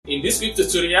In this quick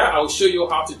tutorial, I will show you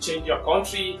how to change your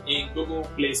country in Google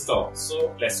Play Store.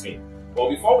 So let's begin. But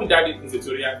before we dive into the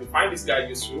tutorial, if you find this guide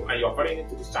useful and you're very new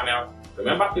to this channel,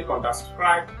 remember click on that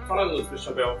subscribe, turn on the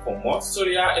notification bell for more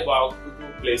tutorial about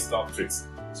Google Play Store tricks.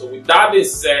 So with that being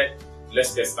said,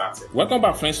 let's get started. Welcome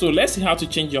back, friends. So let's see how to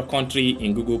change your country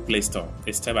in Google Play Store,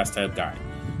 a step-by-step guide.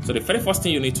 So the very first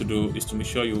thing you need to do is to make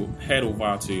sure you head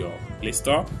over to your Play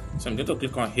Store. So I'm going to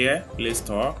click on here, Play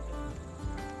Store.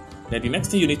 Then the next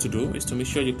thing you need to do is to make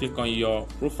sure you click on your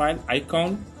profile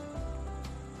icon.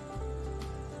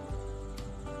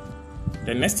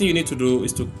 The next thing you need to do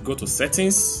is to go to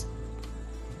settings.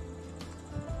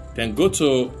 Then go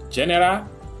to general.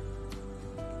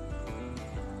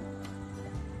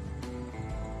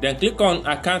 Then click on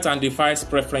account and device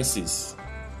preferences.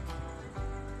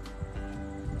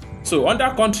 So under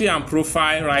country and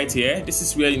profile right here, this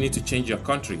is where you need to change your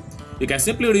country. You can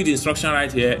simply read the instruction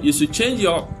right here. You should change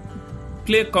your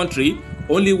Play country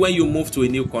only when you move to a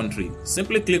new country.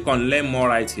 Simply click on learn more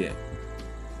right here.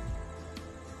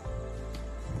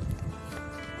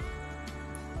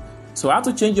 So how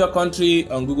to change your country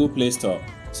on Google Play Store?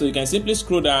 So you can simply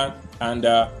scroll down and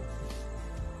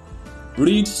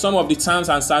read some of the terms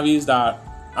and services that are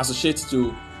associated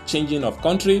to changing of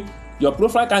country. Your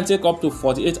profile can take up to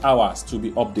 48 hours to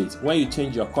be updated when you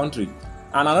change your country.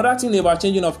 And another thing about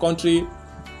changing of country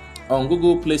on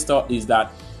Google Play Store is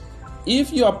that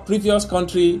if your previous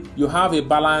country, you have a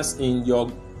balance in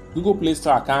your Google Play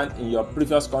Store account in your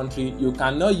previous country, you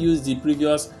cannot use the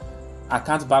previous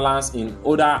account balance in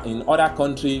other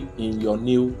country in your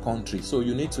new country. So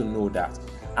you need to know that.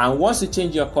 And once you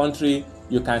change your country,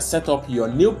 you can set up your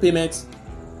new payment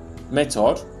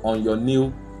method on your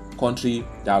new country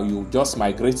that you just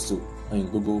migrate to in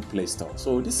Google Play Store.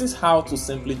 So this is how to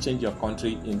simply change your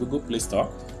country in Google Play Store,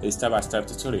 a step-by-step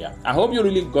tutorial. I hope you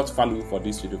really got value for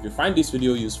this video. If you find this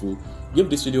video useful, give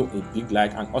this video a big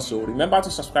like, and also remember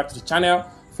to subscribe to the channel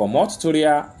for more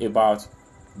tutorial about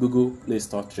Google Play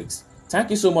Store tricks. Thank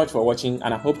you so much for watching,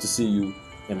 and I hope to see you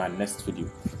in my next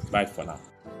video. Bye for now.